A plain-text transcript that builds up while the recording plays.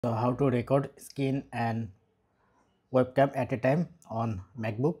So how to record screen and webcam at a time on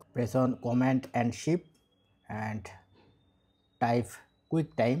MacBook. Press on Command and Shift and type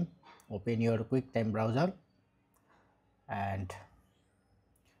QuickTime. Open your QuickTime browser and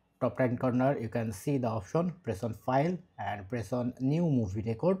top right corner you can see the option. Press on File and press on New Movie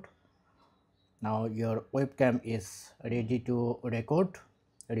Record. Now your webcam is ready to record.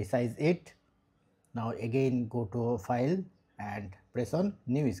 Resize it. Now again go to File and press on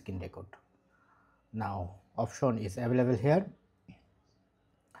New Screen Record. Now option is available here.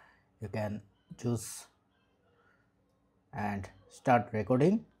 You can choose and start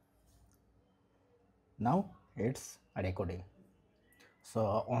recording. Now it's recording.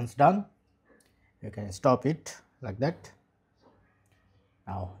 So once done you can stop it like that.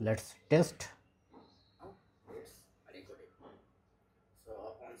 Now let's test. It's recording. So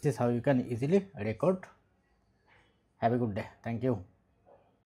this is how you can easily record. Have a good day. Thank you.